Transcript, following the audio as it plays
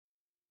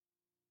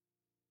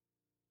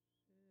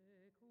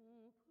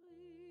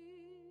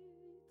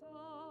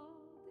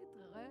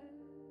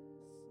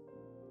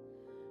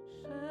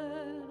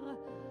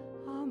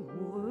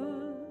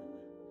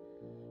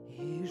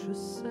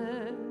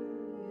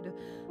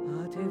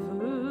à tes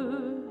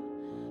vœux,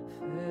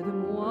 fais de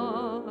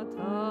moi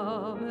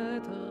ta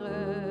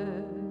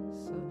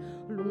maîtresse,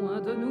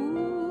 loin de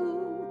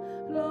nous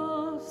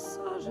la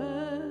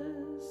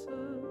sagesse,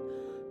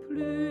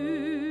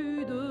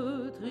 plus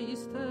de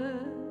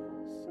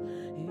tristesse,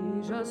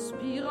 et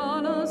j'aspire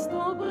à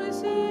l'instant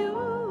précis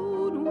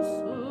où nous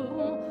serons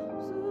heureux,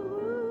 je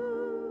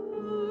te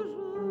veux.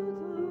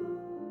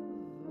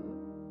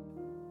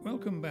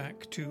 Welcome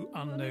back to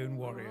Unknown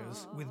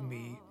Warriors with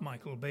me,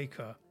 Michael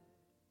Baker.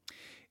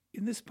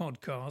 In this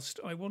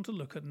podcast, I want to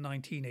look at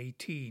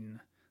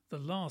 1918, the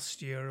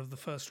last year of the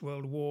First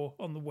World War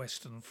on the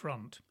Western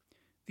Front,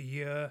 the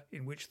year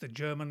in which the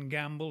German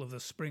gamble of the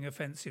spring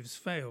offensives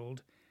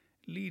failed,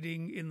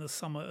 leading in the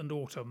summer and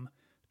autumn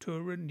to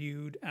a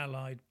renewed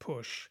Allied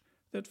push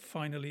that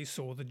finally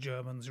saw the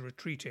Germans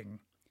retreating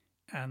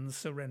and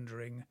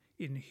surrendering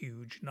in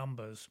huge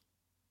numbers.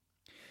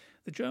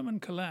 The German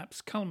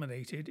collapse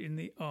culminated in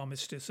the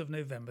armistice of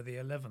November the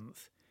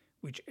 11th,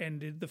 which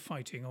ended the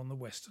fighting on the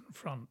Western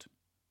Front.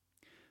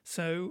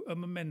 So, a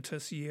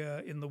momentous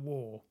year in the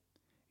war,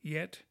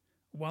 yet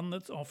one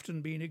that's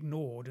often been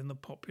ignored in the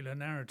popular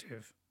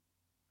narrative.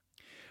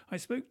 I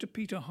spoke to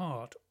Peter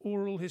Hart,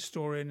 oral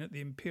historian at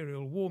the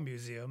Imperial War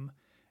Museum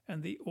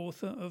and the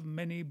author of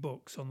many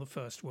books on the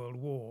First World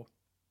War.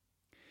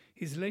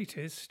 His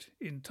latest,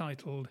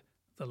 entitled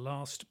The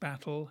Last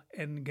Battle,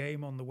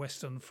 Endgame on the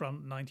Western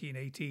Front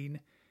 1918,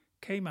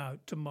 came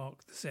out to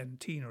mark the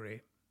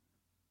centenary.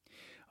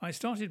 I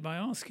started by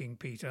asking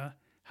Peter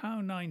how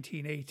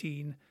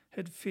 1918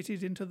 had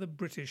fitted into the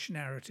British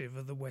narrative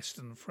of the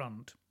Western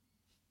Front.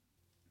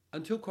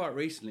 Until quite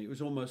recently, it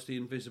was almost the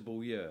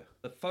invisible year.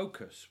 The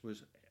focus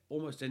was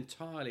almost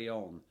entirely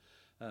on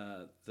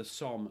the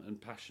Somme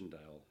and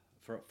Passchendaele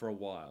for a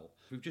while.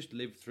 We've just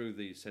lived through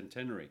the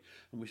centenary,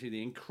 and we see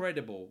the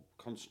incredible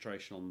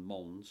concentration on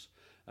Mons.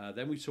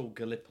 Then we saw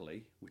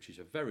Gallipoli, which is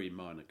a very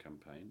minor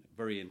campaign,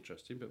 very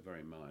interesting but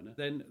very minor.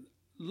 Then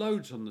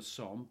loads on the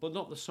Somme, but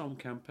not the Somme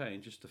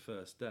campaign, just the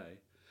first day.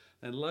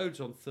 Then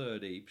loads on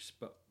Third Ypres,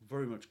 but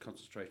very much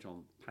concentrated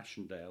on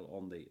Passchendaele,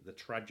 on the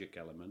tragic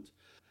element.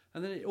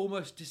 And then it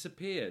almost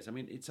disappears. I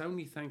mean, it's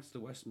only thanks to the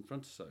Western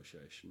Front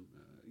Association,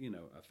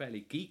 a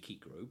fairly geeky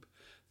group,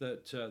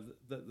 that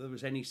there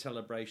was any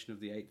celebration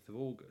of the 8th of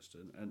August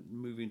and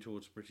moving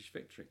towards British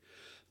victory.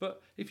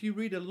 But if you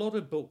read a lot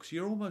of books,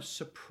 you're almost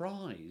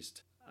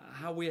surprised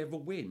how we ever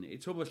win.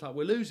 It's almost like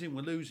we're losing,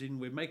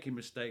 we're making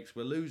mistakes,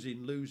 we're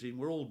losing,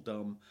 we're all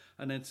dumb,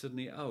 and then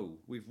suddenly,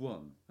 we've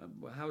won.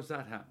 How's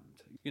that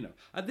happened?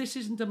 And this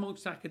isn't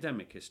amongst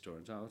academic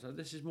historians.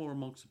 This is more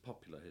amongst the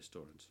popular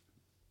historians.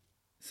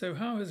 So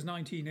how has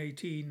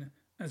 1918,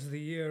 as the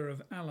year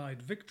of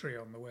Allied victory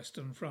on the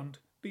Western Front,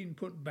 been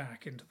put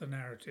back into the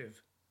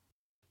narrative?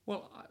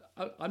 Well,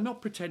 I'm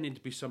not pretending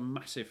to be some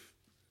massive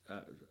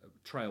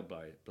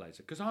trailblazer,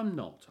 because I'm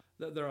not.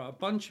 There are a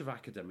bunch of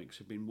academics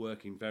who've been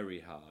working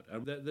very hard,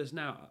 and there's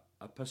now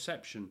a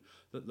perception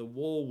that the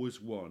war was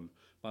won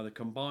by the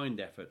combined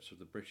efforts of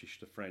the British,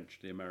 the French,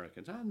 the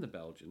Americans and the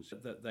Belgians,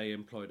 that they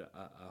employed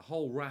a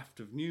whole raft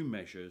of new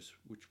measures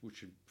which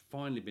had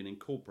finally been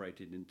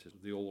incorporated into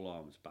the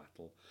all-arms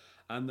battle,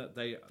 and that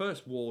they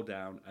first wore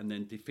down and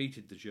then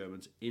defeated the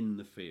Germans in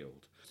the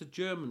field. The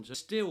Germans are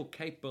still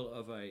capable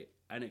of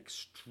an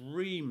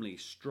extremely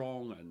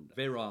strong and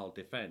virile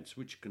defence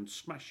which can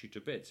smash you to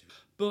bits,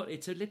 but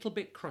it's a little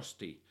bit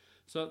crusty.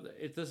 So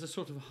there's a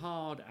sort of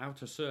hard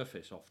outer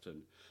surface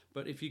often,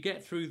 but if you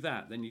get through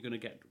that, then you're going to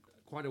get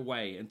quite a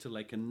way until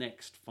they can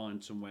next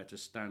find somewhere to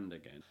stand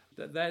again.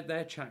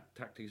 Their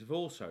tactics have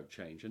also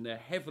changed, and they're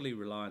heavily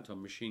reliant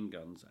on machine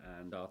guns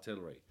and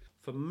artillery.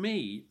 For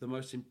me, the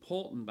most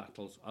important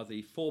battles are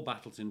the 4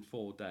 battles in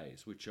 4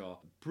 days, which are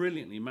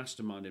brilliantly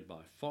masterminded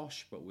by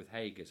Foch, but with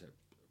Haig as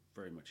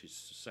very much his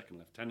second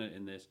lieutenant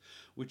in this,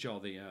 which are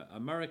the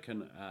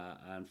American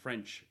and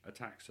French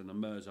attacks in the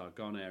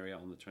Meuse-Argonne area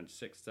on the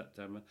 26th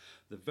September.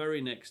 The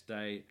very next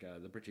day,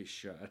 the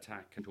British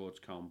attack towards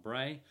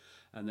Cambrai,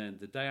 and then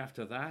the day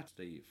after that,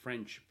 the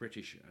French,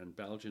 British and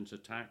Belgians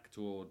attack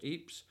towards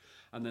Ypres,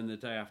 and then the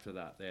day after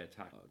that, they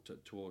attack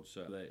towards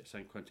the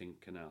Saint-Quentin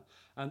Canal.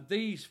 And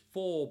these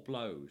 4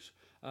 blows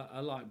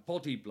are like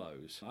body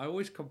blows. I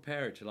always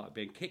compare it to like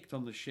being kicked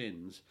on the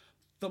shins,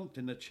 thumped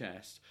in the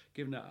chest,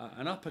 given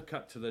an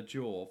uppercut to the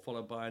jaw,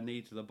 followed by a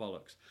knee to the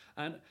bollocks.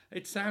 And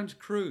it sounds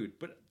crude,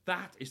 but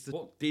that is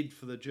what did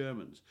for the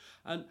Germans.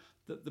 And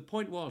the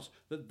point was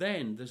that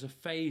then there's a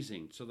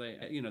phasing, so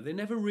they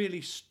never really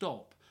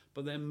stop,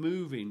 but they're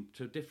moving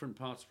to different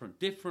parts of the front,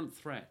 different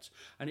threats,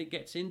 and it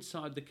gets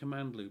inside the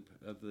command loop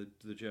of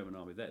the German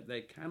army.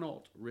 They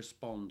cannot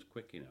respond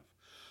quick enough.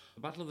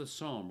 The Battle of the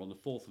Somme on the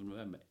 4th of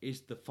November is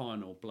the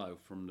final blow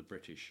from the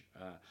British,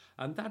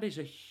 and that is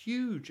a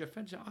huge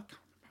offensive. I can't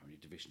remember how many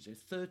divisions.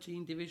 It's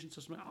 13 divisions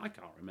or something. I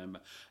can't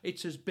remember.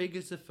 It's as big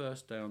as the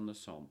first day on the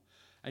Somme.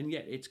 and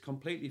yet it's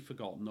completely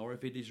forgotten, or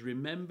if it is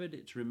remembered,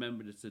 it's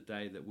remembered as the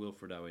day that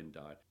Wilfred Owen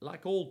died.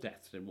 Like all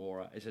deaths in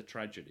war, it's a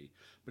tragedy,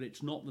 but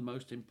it's not the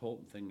most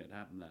important thing that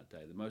happened that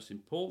day. The most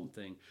important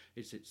thing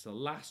is it's the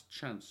last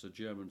chance the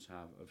Germans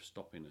have of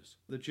stopping us.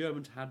 The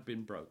Germans had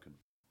been broken.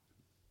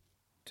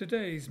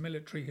 Today's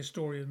military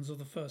historians of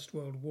the First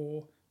World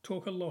War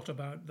talk a lot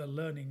about the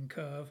learning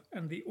curve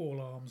and the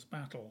all-arms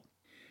battle.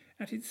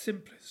 At its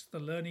simplest, the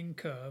learning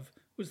curve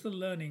was the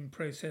learning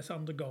process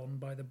undergone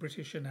by the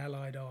British and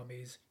Allied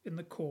armies in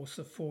the course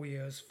of 4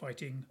 years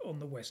fighting on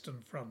the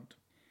Western Front.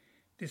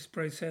 This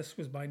process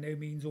was by no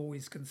means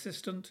always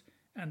consistent,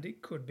 and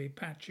it could be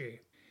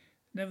patchy.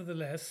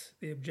 Nevertheless,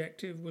 the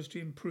objective was to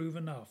improve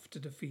enough to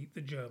defeat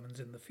the Germans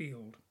in the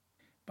field.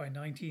 By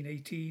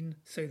 1918,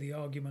 so the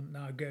argument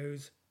now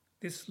goes,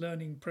 this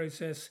learning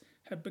process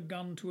had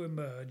begun to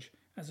emerge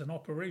as an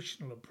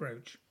operational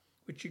approach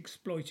which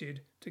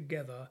exploited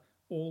together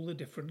all the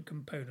different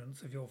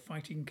components of your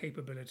fighting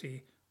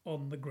capability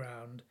on the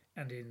ground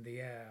and in the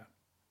air.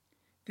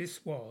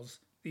 This was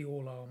the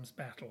all-arms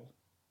battle.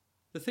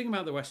 The thing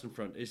about the Western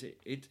Front is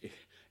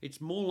it's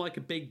more like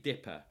a Big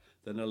Dipper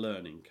than a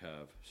learning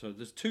curve. So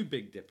there's two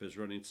Big Dippers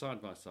running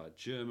side by side,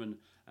 German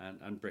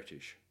and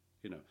British.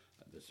 You know,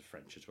 there's the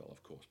French as well,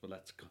 of course, but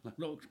let's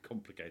not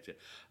complicate it.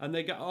 And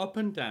they go up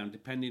and down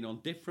depending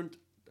on different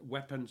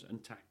weapons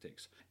and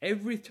tactics.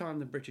 Every time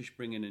the British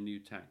bring in a new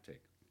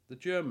tactic, the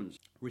Germans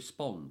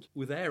respond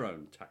with their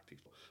own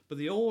tactics. But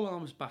the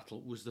all-arms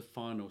battle was the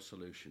final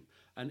solution.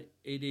 And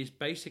it is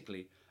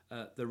basically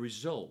the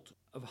result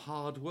of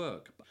hard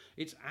work.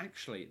 It's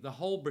actually the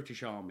whole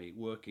British Army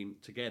working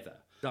together.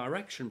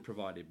 Direction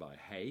provided by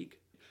Haig.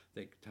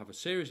 They have a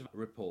series of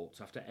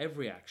reports after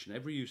every action,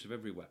 every use of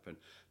every weapon,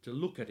 to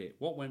look at it,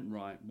 what went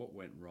right, what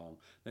went wrong.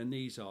 Then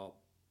these are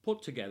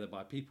put together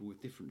by people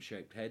with different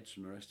shaped heads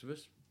from the rest of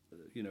us,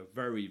 you know,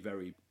 very,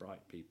 very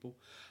bright people.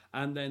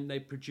 And then they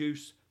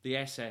produce the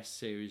SS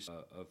series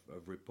of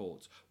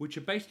reports, which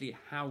are basically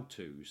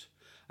how-tos.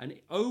 And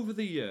over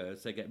the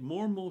years, they get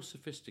more and more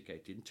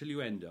sophisticated until you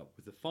end up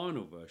with the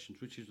final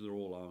versions, which is the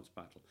all-arms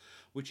battle,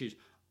 which is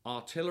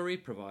artillery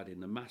providing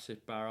the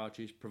massive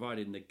barrages,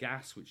 providing the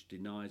gas which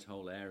denies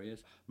whole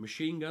areas.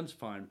 Machine guns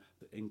fired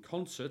in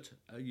concert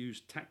are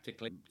used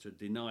tactically to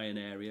deny an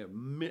area.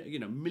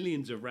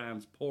 Millions of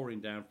rounds pouring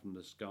down from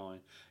the sky,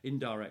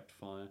 indirect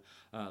fire.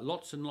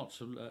 Lots and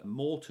lots of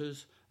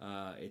mortars.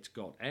 It's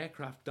got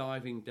aircraft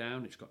diving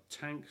down. It's got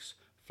tanks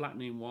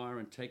flattening wire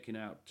and taking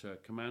out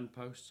command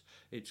posts.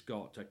 It's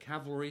got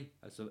cavalry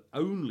as the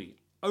only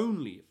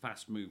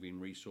fast-moving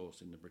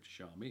resource in the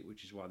British Army,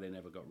 which is why they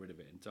never got rid of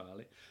it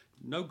entirely.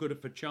 No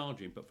good for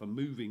charging, but for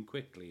moving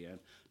quickly and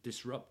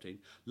disrupting.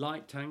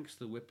 Light tanks,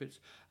 the Whippets.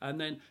 And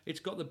then it's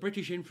got the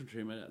British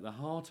infantryman at the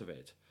heart of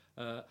it,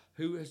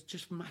 who has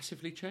just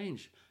massively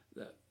changed.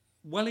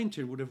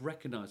 Wellington would have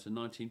recognised a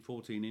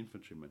 1914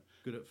 infantryman,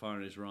 good at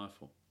firing his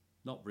rifle.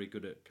 Not very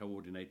good at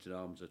coordinated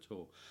arms at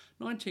all.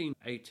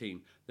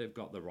 1918, they've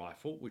got the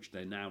rifle, which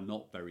they're now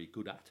not very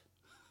good at.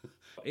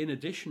 In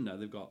addition, though,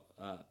 they've got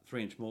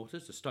 3-inch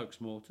mortars, the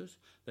Stokes mortars.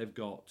 They've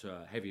got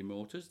heavy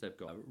mortars. They've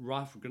got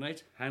rifle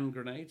grenades, hand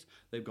grenades.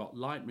 They've got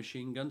light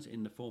machine guns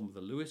in the form of the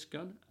Lewis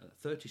gun,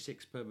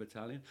 36 per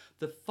battalion.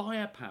 The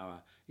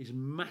firepower is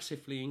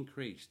massively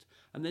increased.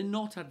 And they're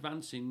not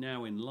advancing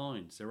now in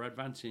lines. They're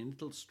advancing in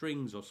little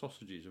strings or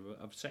sausages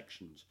of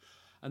sections.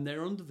 And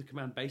they're under the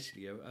command,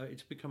 basically,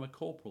 it's become a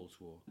corporal's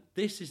war.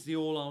 This is the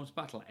all-arms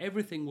battle,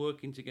 everything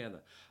working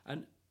together.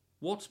 And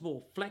what's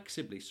more,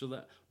 flexibly, so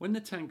that when the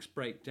tanks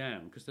break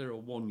down, because they're a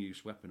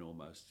one-use weapon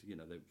almost, you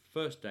know, the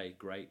first day,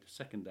 great,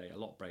 second day, a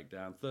lot break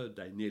down, third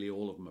day, nearly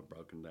all of them are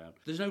broken down.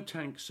 There's no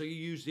tanks, so you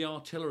use the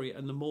artillery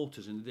and the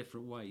mortars in a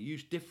different way. You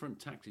use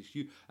different tactics.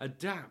 You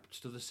adapt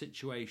to the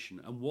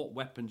situation and what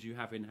weapons you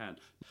have in hand.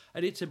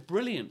 And it's a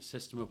brilliant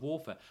system of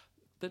warfare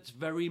that's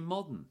very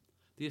modern.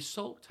 The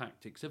assault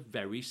tactics are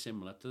very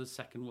similar to the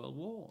Second World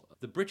War.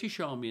 The British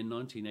Army in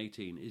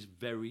 1918 is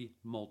very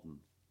modern.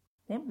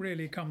 What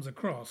really comes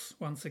across,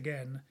 once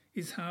again,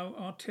 is how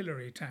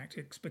artillery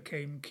tactics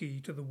became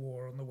key to the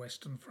war on the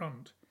Western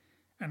Front,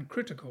 and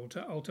critical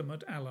to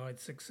ultimate Allied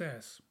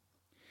success.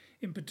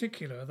 In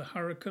particular, the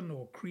Hurricane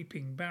or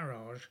creeping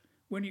barrage,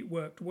 when it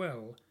worked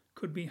well,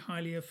 could be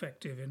highly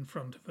effective in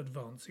front of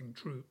advancing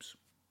troops.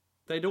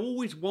 They'd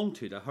always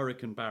wanted a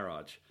Hurricane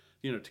barrage,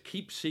 you know, to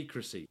keep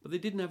secrecy, but they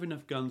didn't have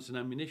enough guns and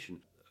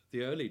ammunition.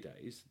 The early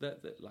days,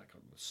 like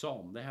on the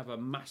Somme, they have a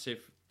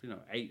massive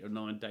 8 or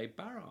 9 day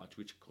barrage,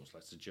 which of course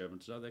lets the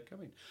Germans know they're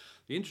coming.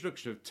 The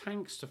introduction of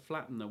tanks to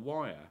flatten the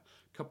wire,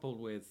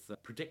 coupled with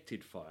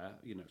predicted fire,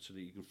 so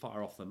that you can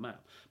fire off the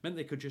map, meant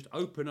they could just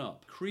open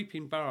up,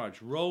 creeping barrage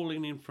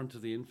rolling in front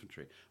of the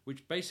infantry,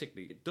 which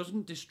basically, it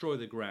doesn't destroy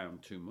the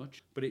ground too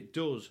much, but it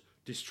does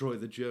destroy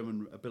the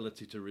German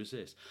ability to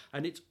resist.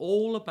 And it's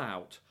all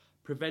about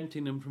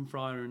preventing them from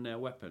firing their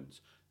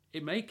weapons.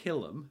 It may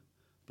kill them,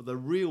 But the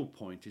real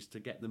point is to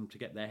get them to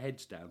get their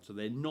heads down so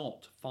they're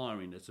not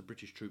firing as the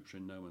British troops are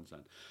in no man's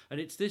land. And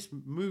it's this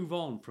move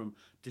on from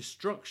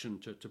destruction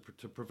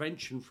to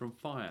prevention from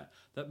fire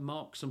that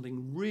marks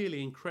something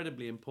really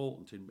incredibly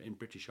important in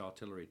British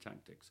artillery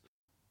tactics.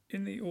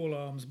 In the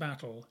all-arms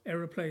battle,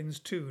 aeroplanes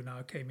too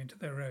now came into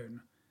their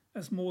own,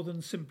 as more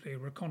than simply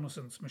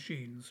reconnaissance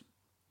machines.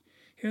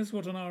 Here's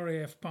what an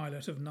RAF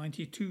pilot of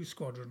 92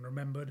 Squadron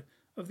remembered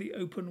of the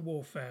open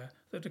warfare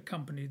that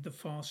accompanied the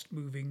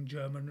fast-moving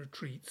German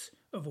retreats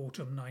of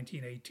autumn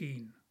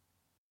 1918.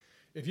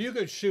 If you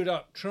could shoot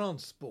up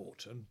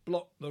transport and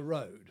block the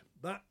road,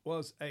 that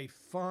was a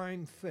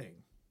fine thing.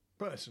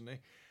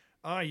 Personally,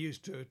 I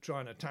used to try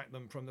and attack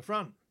them from the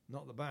front,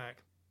 not the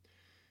back.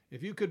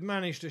 If you could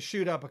manage to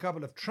shoot up a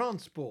couple of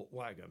transport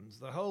wagons,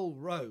 the whole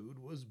road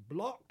was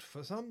blocked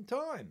for some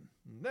time.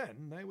 And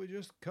then they were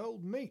just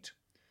cold meat.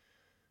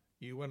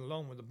 You went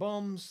along with the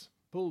bombs,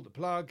 pulled the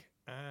plug,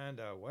 and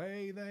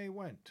away they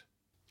went.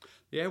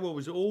 The air war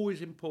was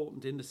always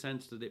important in the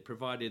sense that it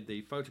provided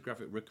the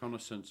photographic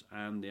reconnaissance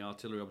and the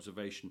artillery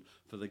observation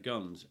for the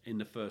guns in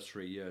the first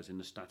 3 years in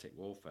the static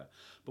warfare.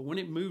 But when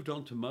it moved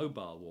on to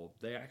mobile war,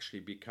 they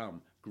actually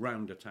become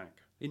ground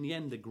attack. In the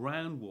end, the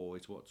ground war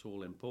is what's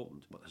all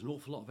important. But there's an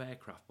awful lot of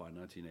aircraft by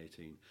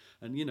 1918.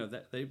 And, you know,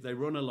 they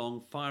run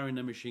along, firing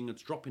their machine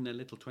guns, dropping their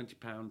little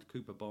 20-pound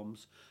Cooper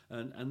bombs,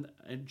 and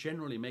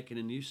generally making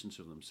a nuisance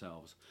of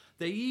themselves.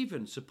 They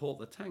even support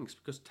the tanks,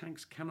 because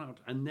tanks cannot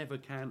and never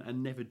can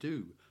and never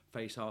do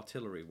face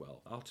artillery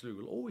well. Artillery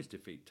will always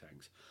defeat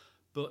tanks.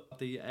 But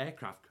the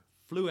aircraft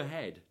flew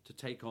ahead to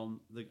take on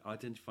the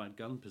identified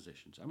gun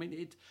positions. I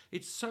mean,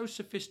 it's so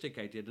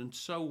sophisticated and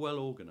so well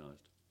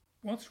organised.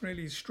 What's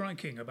really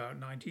striking about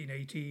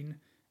 1918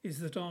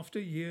 is that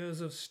after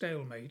years of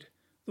stalemate,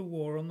 the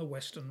war on the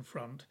Western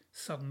Front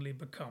suddenly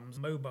becomes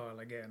mobile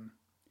again.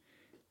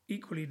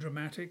 Equally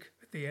dramatic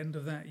at the end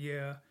of that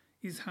year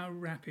is how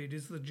rapid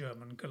is the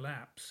German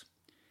collapse.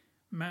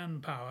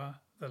 Manpower,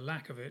 the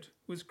lack of it,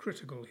 was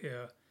critical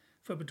here,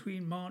 for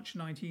between March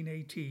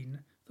 1918,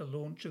 the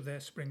launch of their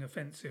spring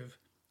offensive,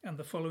 and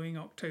the following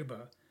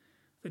October,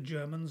 the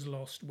Germans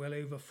lost well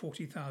over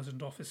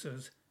 40,000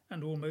 officers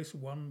and almost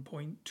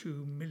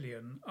 1.2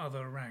 million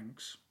other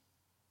ranks.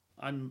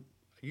 I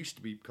used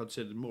to be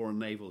considered more a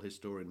naval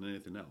historian than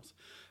anything else,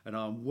 and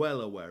I'm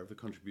well aware of the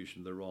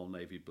contribution of the Royal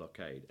Navy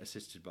blockade,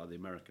 assisted by the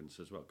Americans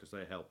as well, because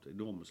they helped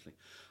enormously.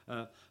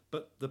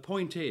 But the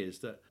point is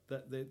that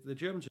the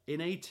Germans,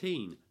 in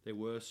 18, they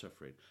were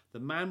suffering. The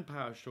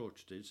manpower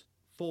shortages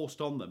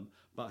forced on them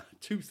by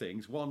two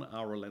things. One,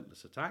 our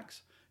relentless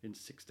attacks in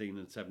 16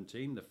 and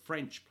 17, the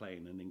French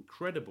playing an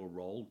incredible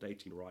role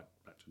dating right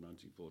back to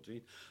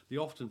 1914, the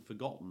often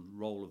forgotten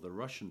role of the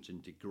Russians in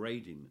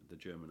degrading the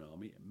German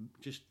army,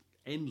 just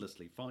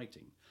endlessly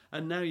fighting.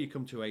 And now you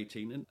come to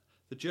 18 and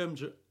the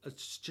Germans are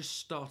just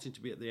starting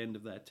to be at the end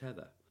of their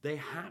tether. They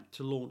had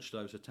to launch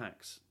those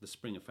attacks, the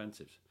spring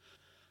offensives.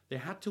 They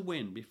had to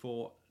win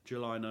before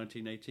July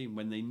 1918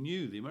 when they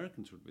knew the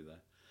Americans would be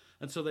there.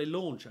 And so they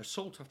launch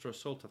assault after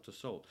assault after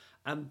assault.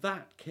 And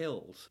that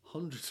kills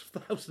hundreds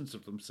of thousands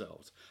of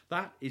themselves.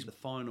 That is the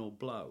final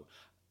blow,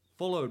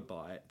 followed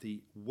by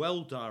the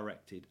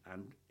well-directed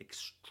and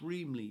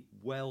extremely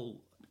well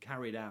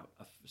carried out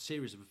a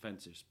series of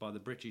offensives by the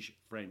British,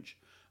 French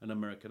and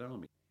American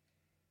army.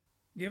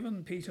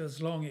 Given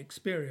Peter's long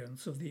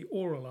experience of the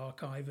oral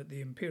archive at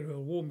the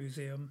Imperial War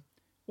Museum,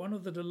 one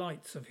of the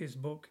delights of his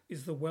book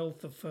is the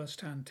wealth of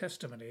first-hand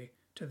testimony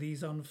to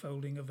these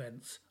unfolding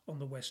events on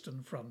the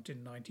Western Front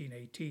in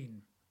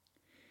 1918.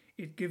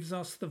 It gives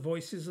us the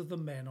voices of the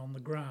men on the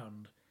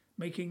ground,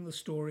 making the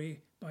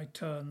story by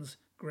turns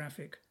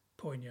graphic,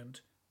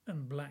 poignant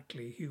and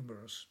blackly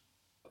humorous.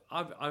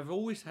 I've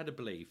always had a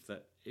belief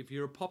that if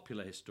you're a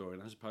popular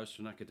historian as opposed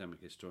to an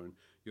academic historian,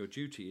 your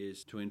duty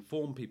is to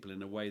inform people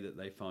in a way that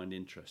they find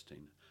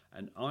interesting.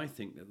 And I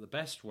think that the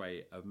best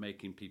way of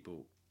making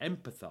people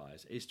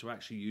empathise is to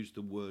actually use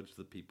the words of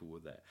the people who were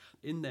there.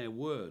 In their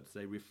words,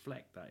 they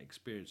reflect that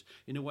experience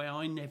in a way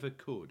I never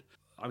could.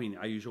 I mean,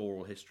 I use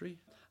oral history,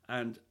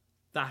 and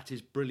that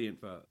is brilliant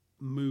for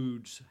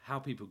moods, how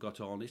people got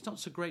on. It's not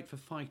so great for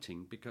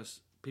fighting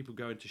because people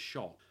go into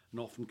shock and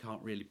often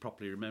can't really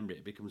properly remember it.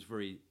 It becomes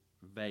very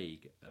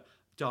vague.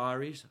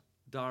 Diaries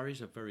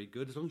are very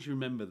good, as long as you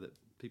remember that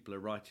people are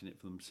writing it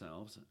for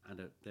themselves and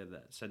they're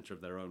the centre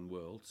of their own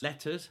world.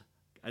 Letters,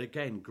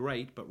 again,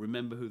 great, but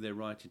remember who they're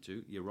writing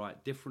to. You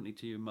write differently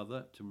to your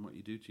mother to what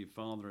you do to your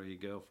father or your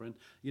girlfriend.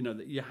 You know,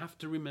 that you have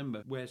to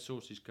remember where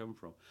sources come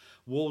from.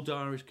 War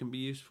diaries can be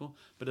useful,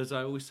 but as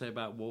I always say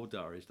about war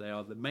diaries, they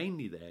are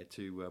mainly there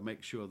to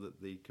make sure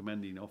that the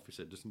commanding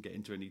officer doesn't get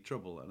into any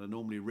trouble, and are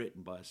normally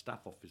written by a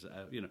staff officer,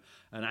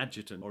 an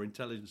adjutant or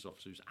intelligence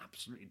officer who's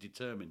absolutely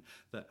determined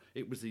that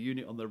it was the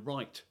unit on the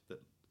right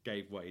that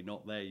gave way,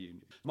 not their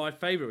unit. My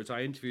favourite was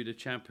I interviewed a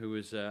chap who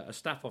was a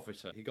staff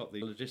officer. He got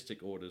the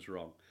logistic orders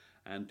wrong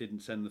and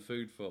didn't send the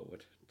food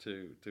forward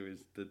to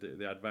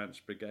the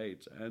advanced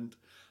brigades. And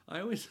I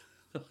always,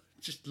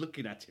 just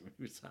looking at him,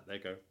 he was sat there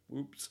going,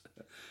 whoops.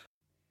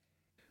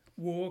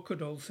 War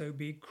could also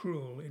be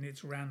cruel in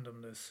its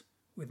randomness,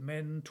 with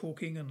men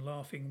talking and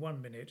laughing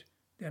one minute,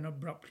 then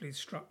abruptly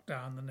struck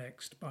down the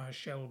next by a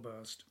shell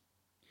burst.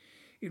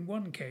 In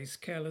one case,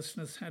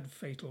 carelessness had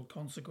fatal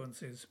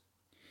consequences.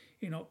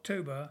 In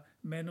October,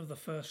 men of the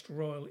 1st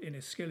Royal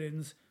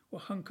Inniskillens were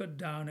hunkered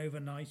down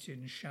overnight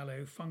in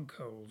shallow funk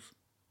holes.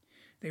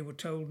 They were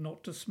told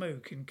not to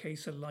smoke in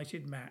case a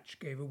lighted match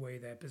gave away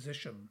their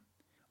position.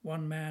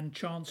 One man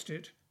chanced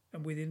it,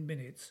 and within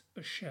minutes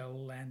a shell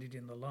landed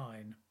in the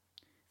line.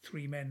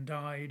 3 men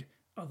died,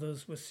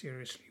 others were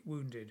seriously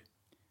wounded.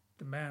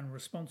 The man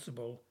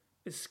responsible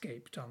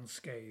escaped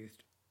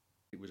unscathed.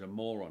 It was a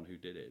moron who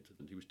did it,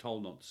 and he was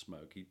told not to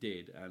smoke. He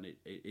did, and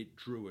it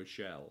drew a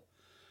shell.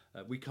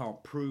 We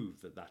can't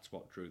prove that that's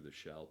what drew the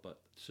shell,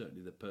 but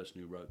certainly the person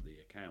who wrote the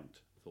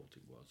account thought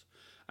it was.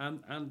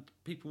 And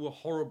people were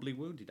horribly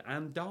wounded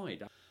and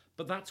died.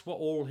 But that's what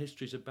oral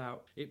history is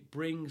about. It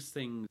brings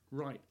things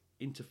right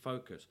into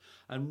focus.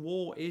 And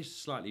war is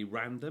slightly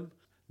random.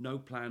 No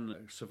plan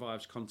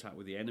survives contact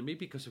with the enemy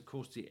because, of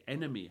course, the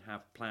enemy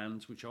have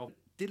plans which are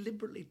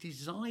deliberately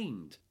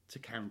designed to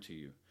counter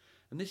you.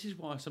 And this is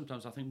why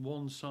sometimes I think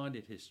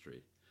one-sided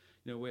history,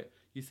 where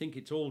you think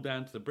it's all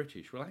down to the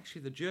British. Well,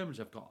 actually, the Germans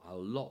have got a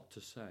lot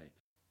to say.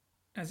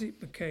 As it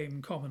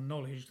became common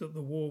knowledge that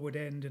the war would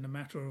end in a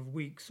matter of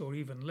weeks or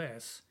even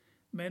less,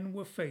 men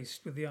were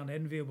faced with the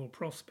unenviable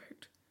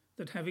prospect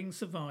that, having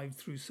survived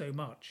through so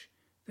much,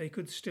 they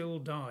could still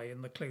die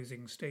in the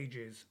closing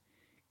stages.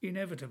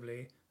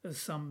 Inevitably, as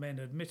some men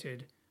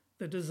admitted,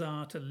 the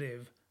desire to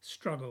live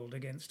struggled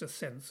against a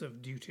sense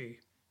of duty.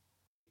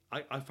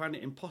 I find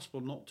it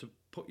impossible not to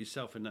put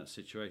yourself in that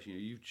situation.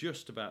 You've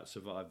just about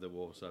survived the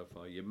war so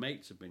far. Your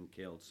mates have been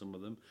killed, some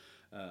of them.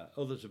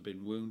 Others have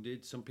been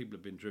wounded. Some people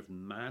have been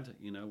driven mad,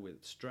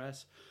 with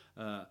stress.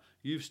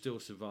 You've still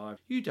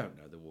survived. You don't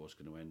know the war's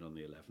going to end on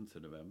the 11th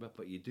of November,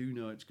 but you do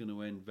know it's going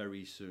to end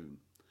very soon.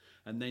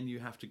 And then you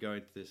have to go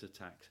into this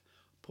attack.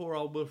 Poor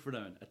old Wilfred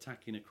Owen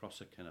attacking across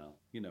a canal.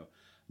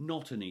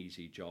 Not an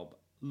easy job.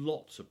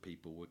 Lots of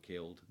people were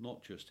killed,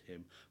 not just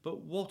him.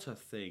 But what a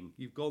thing.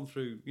 You've gone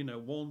through,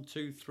 1,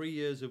 2, 3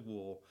 years of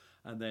war,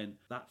 and then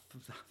that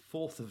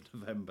 4th of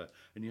November,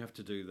 and you have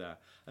to do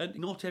that. And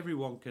not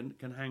everyone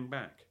can hang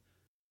back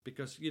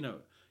because,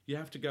 you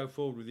have to go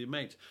forward with your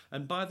mates.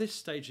 And by this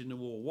stage in the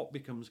war, what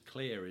becomes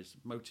clear is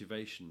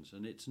motivations,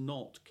 and it's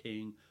not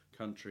king,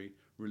 country,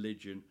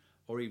 religion,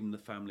 or even the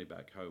family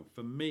back home.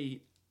 For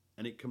me,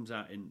 and it comes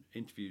out in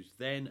interviews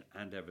then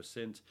and ever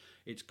since,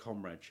 it's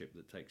comradeship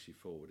that takes you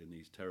forward in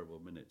these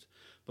terrible minutes.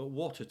 But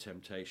what a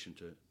temptation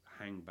to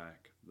hang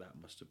back that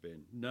must have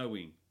been,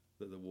 knowing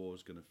that the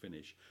war's going to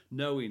finish,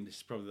 knowing this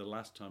is probably the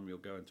last time you'll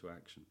go into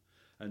action,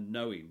 and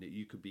knowing that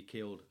you could be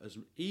killed as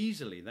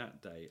easily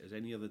that day as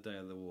any other day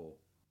of the war.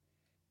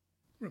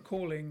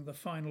 Recalling the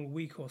final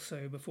week or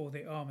so before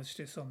the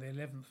armistice on the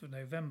 11th of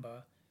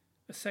November,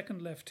 a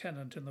second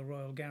lieutenant in the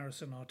Royal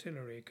Garrison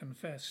Artillery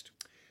confessed,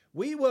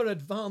 "We were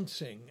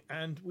advancing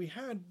and we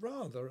had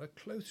rather a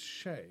close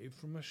shave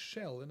from a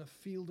shell in a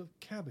field of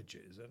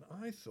cabbages, and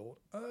I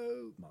thought,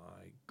 oh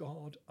my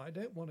God, I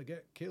don't want to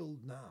get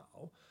killed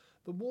now.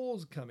 The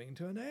war's coming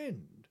to an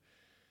end."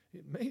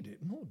 It made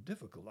it more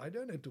difficult. I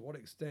don't know to what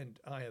extent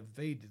I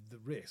evaded the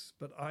risk,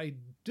 but I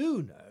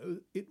do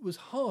know it was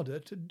harder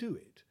to do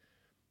it.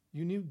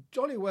 You knew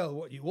jolly well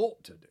what you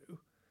ought to do,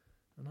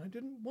 and I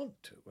didn't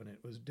want to when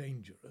it was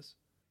dangerous.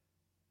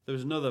 There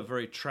was another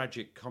very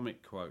tragic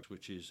comic quote,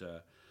 which is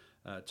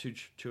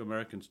two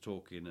Americans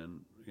talking,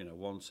 and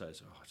one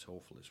says, "Oh, it's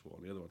awful, this war."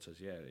 And the other one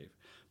says, "Yeah,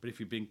 but if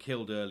you'd been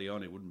killed early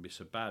on, it wouldn't be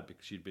so bad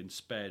because you'd been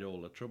spared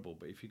all the trouble.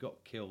 But if you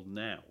got killed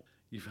now,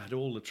 you've had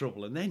all the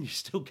trouble, and then you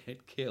still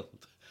get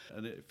killed."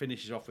 And it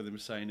finishes off with him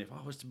saying, "If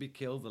I was to be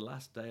killed the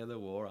last day of the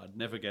war, I'd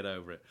never get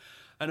over it."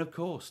 And of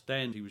course,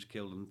 then he was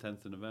killed on the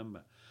 10th of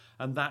November.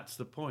 And that's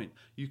the point.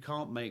 You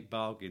can't make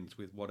bargains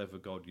with whatever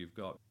God you've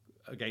got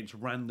against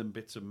random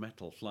bits of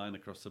metal flying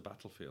across the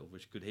battlefield,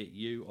 which could hit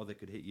you, or they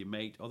could hit your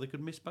mate, or they could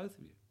miss both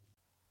of you.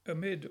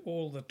 Amid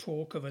all the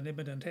talk of an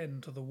imminent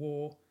end to the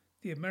war,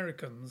 the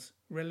Americans,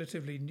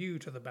 relatively new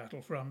to the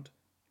battlefront,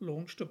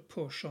 launched a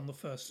push on the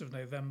 1st of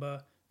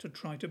November to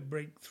try to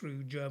break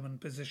through German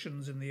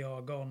positions in the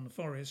Argonne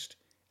forest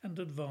and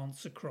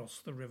advance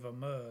across the River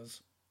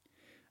Meuse.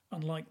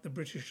 Unlike the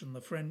British and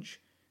the French,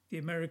 the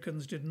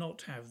Americans did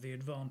not have the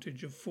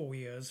advantage of 4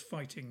 years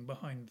fighting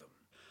behind them.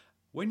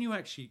 When you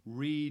actually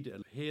read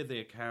and hear the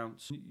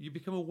accounts, you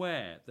become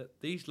aware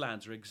that these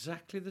lads are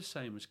exactly the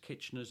same as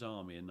Kitchener's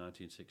army in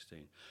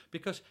 1916.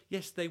 Because,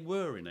 yes, they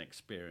were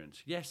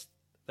inexperienced. Yes,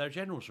 their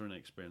generals were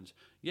inexperienced.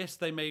 Yes,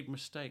 they made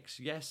mistakes.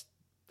 Yes,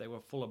 they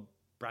were full of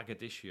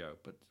braggadocio.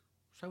 But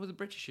so were the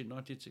British in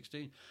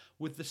 1916,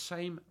 with the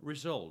same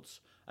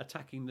results,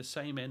 attacking the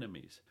same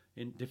enemies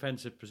in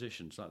defensive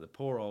positions like the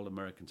poor old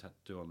Americans had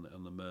to do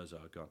on the Meuse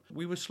Argonne.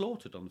 We were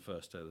slaughtered on the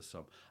first day of the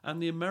Somme,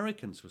 and the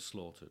Americans were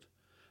slaughtered.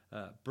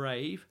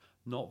 Brave,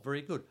 not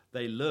very good.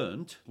 They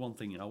learned, one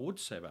thing I would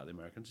say about the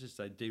Americans is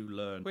they do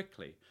learn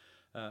quickly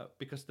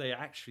because they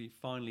actually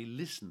finally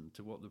listen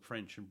to what the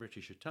French and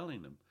British are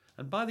telling them.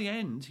 And by the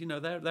end,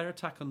 their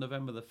attack on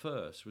November the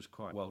 1st was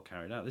quite well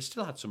carried out. They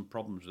still had some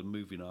problems with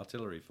moving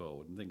artillery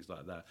forward and things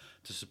like that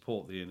to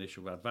support the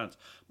initial advance,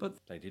 but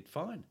they did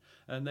fine,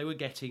 and they were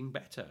getting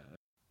better.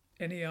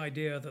 Any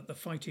idea that the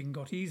fighting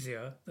got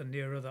easier the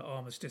nearer the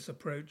armistice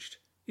approached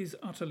is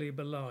utterly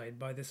belied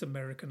by this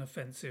American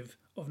offensive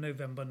of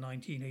November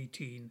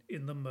 1918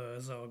 in the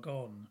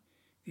Meuse-Argonne.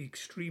 The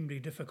extremely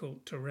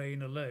difficult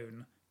terrain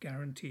alone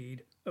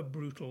guaranteed a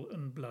brutal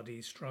and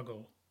bloody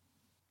struggle.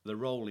 The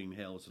rolling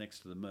hills next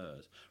to the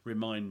Meuse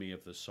remind me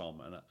of the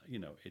Somme, and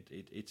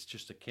it's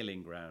just a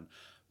killing ground.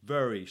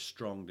 Very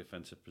strong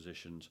defensive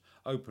positions,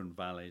 open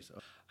valleys,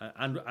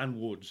 and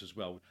woods as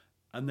well.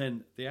 And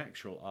then the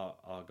actual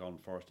Argonne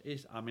forest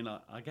is,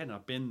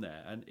 I've been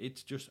there, and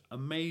it's just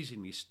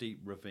amazingly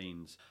steep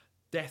ravines,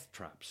 death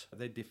traps.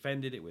 They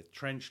defended it with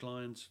trench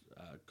lines,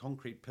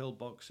 concrete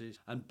pillboxes,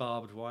 and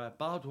barbed wire.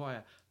 Barbed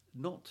wire,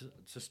 not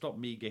to stop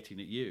me getting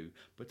at you,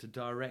 but to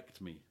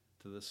direct me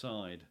to the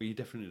side. You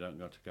definitely don't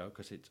got to go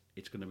because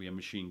it's going to be a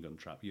machine gun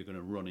trap. You're going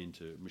to run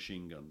into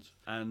machine guns.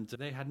 And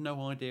they had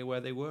no idea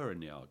where they were in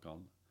the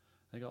Argonne.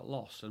 They got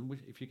lost, and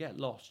if you get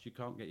lost, you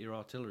can't get your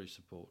artillery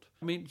support.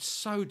 It's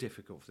so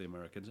difficult for the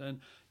Americans,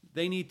 and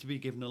they need to be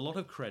given a lot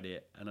of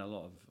credit and a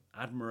lot of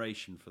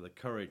admiration for the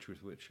courage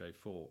with which they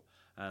fought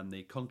and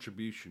the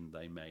contribution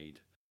they made.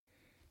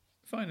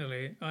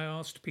 Finally, I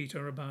asked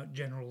Peter about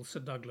General Sir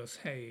Douglas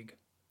Haig.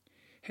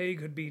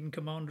 Haig had been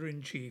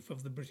Commander-in-Chief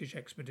of the British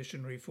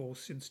Expeditionary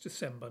Force since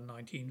December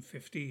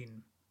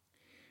 1915.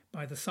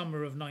 By the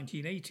summer of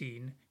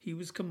 1918, he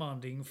was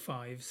commanding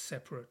 5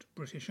 separate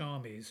British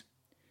armies.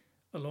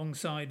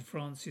 Alongside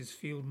France's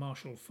Field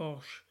Marshal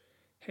Foch,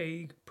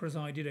 Haig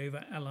presided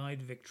over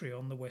Allied victory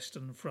on the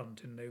Western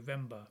Front in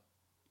November.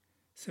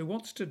 So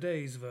what's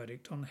today's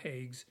verdict on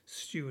Haig's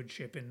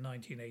stewardship in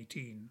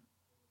 1918?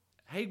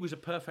 Haig was a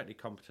perfectly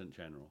competent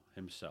general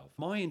himself.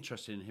 My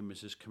interest in him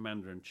is as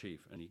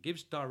Commander-in-Chief, and he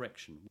gives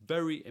direction,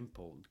 very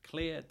important,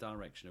 clear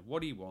direction of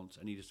what he wants,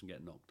 and he doesn't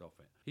get knocked off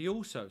it. He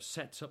also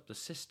sets up the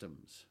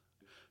systems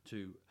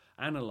to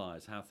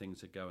analyse how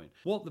things are going.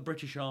 What the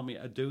British Army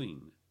are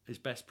doing is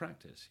best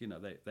practice.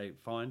 They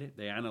find it,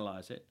 they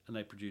analyse it, and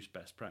they produce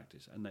best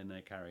practice, and then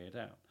they carry it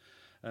out.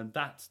 And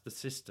that's the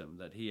system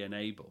that he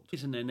enabled.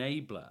 He's an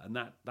enabler, and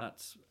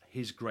that's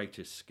his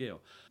greatest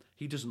skill.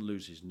 He doesn't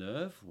lose his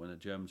nerve when the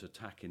Germans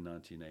attack in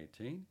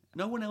 1918.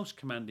 No one else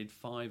commanded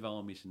 5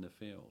 armies in the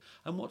field.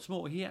 And what's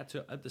more, he had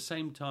to, at the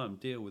same time,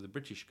 deal with the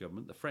British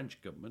government, the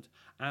French government,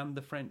 and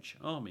the French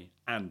army.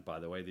 And, by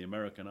the way, the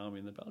American army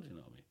and the Belgian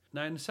army.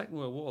 Now, in the Second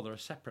World War, there are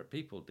separate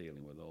people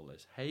dealing with all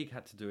this. Haig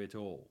had to do it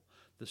all.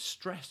 The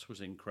stress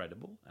was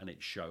incredible, and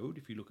it showed.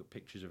 If you look at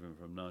pictures of him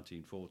from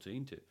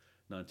 1914 to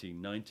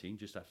 1919,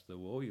 just after the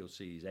war, you'll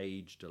see he's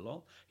aged a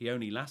lot. He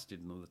only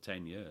lasted another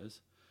 10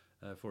 years.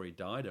 Before he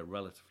died, a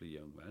relatively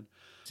young man.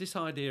 This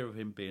idea of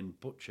him being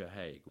Butcher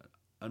Haig,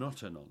 an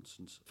utter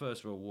nonsense.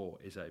 First World War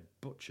is a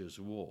butcher's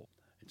war.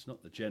 It's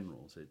not the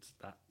generals, it's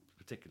that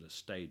particular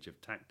stage of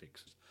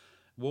tactics.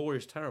 War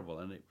is terrible,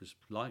 and it was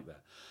like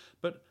that.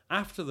 But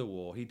after the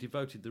war, he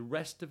devoted the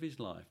rest of his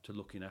life to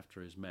looking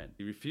after his men.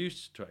 He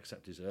refused to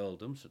accept his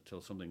earldoms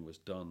until something was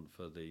done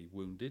for the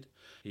wounded.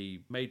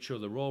 He made sure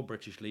the Royal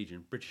British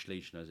Legion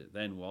as it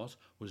then was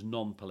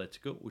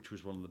non-political, which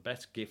was one of the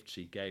best gifts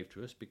he gave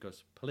to us,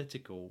 because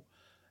political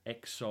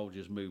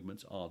ex-soldiers'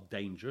 movements are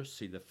dangerous.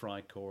 See the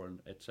Freikorps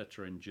and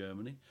etc. in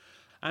Germany.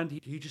 And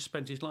he just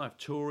spent his life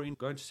touring,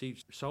 going to see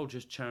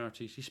soldiers'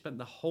 charities. He spent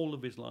the whole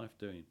of his life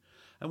doing.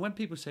 And when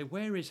people say,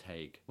 where is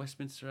Haig?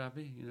 Westminster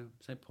Abbey,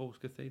 St. Paul's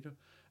Cathedral?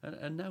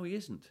 And no, he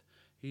isn't.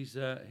 He's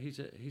at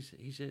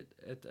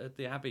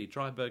the Abbey,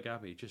 Dryburgh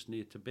Abbey, just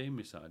near to Beam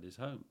beside his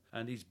home.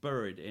 And he's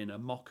buried in a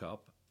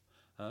mock-up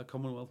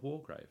Commonwealth war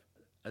grave.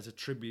 As a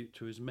tribute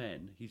to his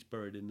men, he's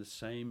buried in the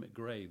same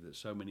grave that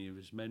so many of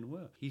his men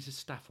were. He's a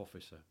staff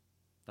officer.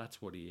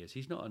 That's what he is.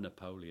 He's not a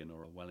Napoleon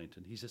or a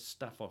Wellington. He's a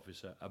staff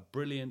officer, a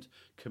brilliant,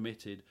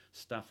 committed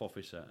staff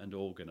officer and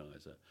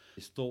organiser.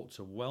 His thoughts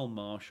are well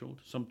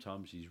marshalled.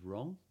 Sometimes he's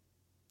wrong.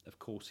 Of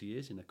course he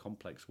is in a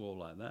complex war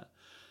like that.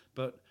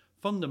 But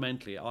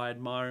fundamentally, I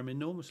admire him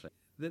enormously.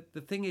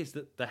 The thing is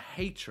that the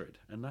hatred,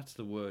 and that's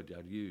the word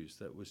I'd use,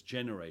 that was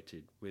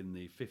generated in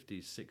the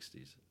 50s,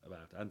 60s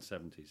and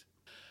 70s,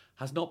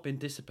 has not been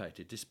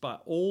dissipated, despite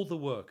all the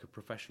work of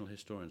professional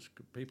historians,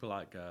 people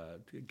like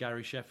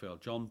Gary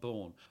Sheffield, John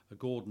Bourne,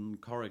 Gordon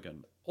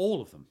Corrigan,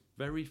 all of them.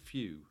 Very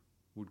few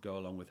would go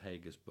along with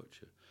Haig as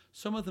Butcher.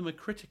 Some of them are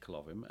critical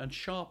of him, and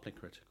sharply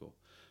critical,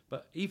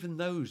 but even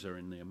those are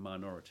in the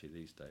minority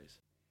these days.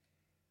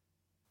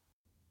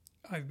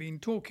 I've been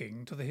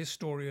talking to the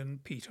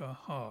historian Peter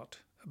Hart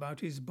about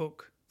his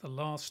book, The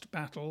Last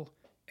Battle,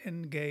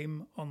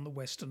 Endgame on the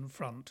Western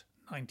Front,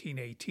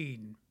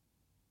 1918.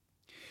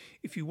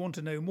 If you want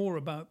to know more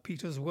about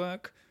Peter's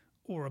work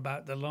or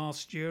about the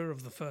last year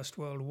of the First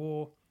World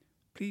War,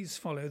 please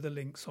follow the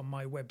links on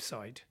my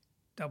website,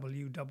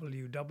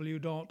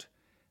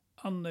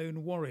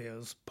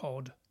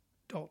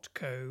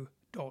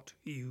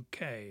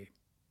 www.unknownwarriorspod.co.uk.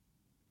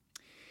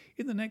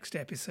 In the next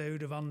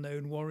episode of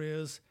Unknown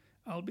Warriors,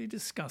 I'll be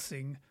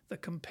discussing the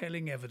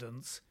compelling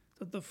evidence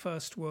that the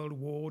First World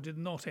War did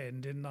not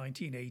end in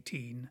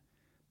 1918,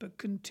 but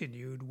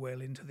continued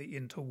well into the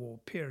interwar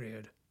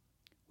period,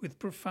 with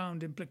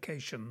profound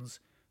implications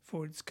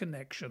for its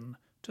connection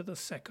to the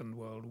Second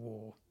World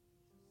War.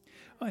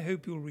 I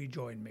hope you'll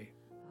rejoin me.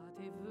 À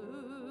tes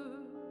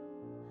vœux,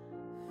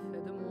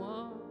 fais de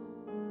moi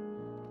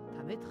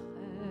ta maîtresse.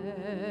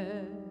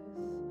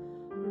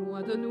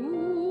 Loin de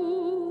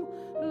nous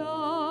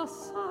la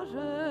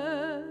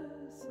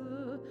sagesse,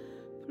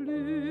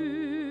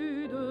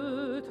 plus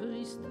de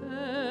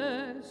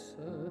tristesse,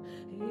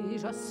 et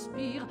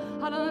j'aspire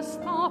à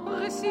l'instant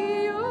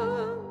précieux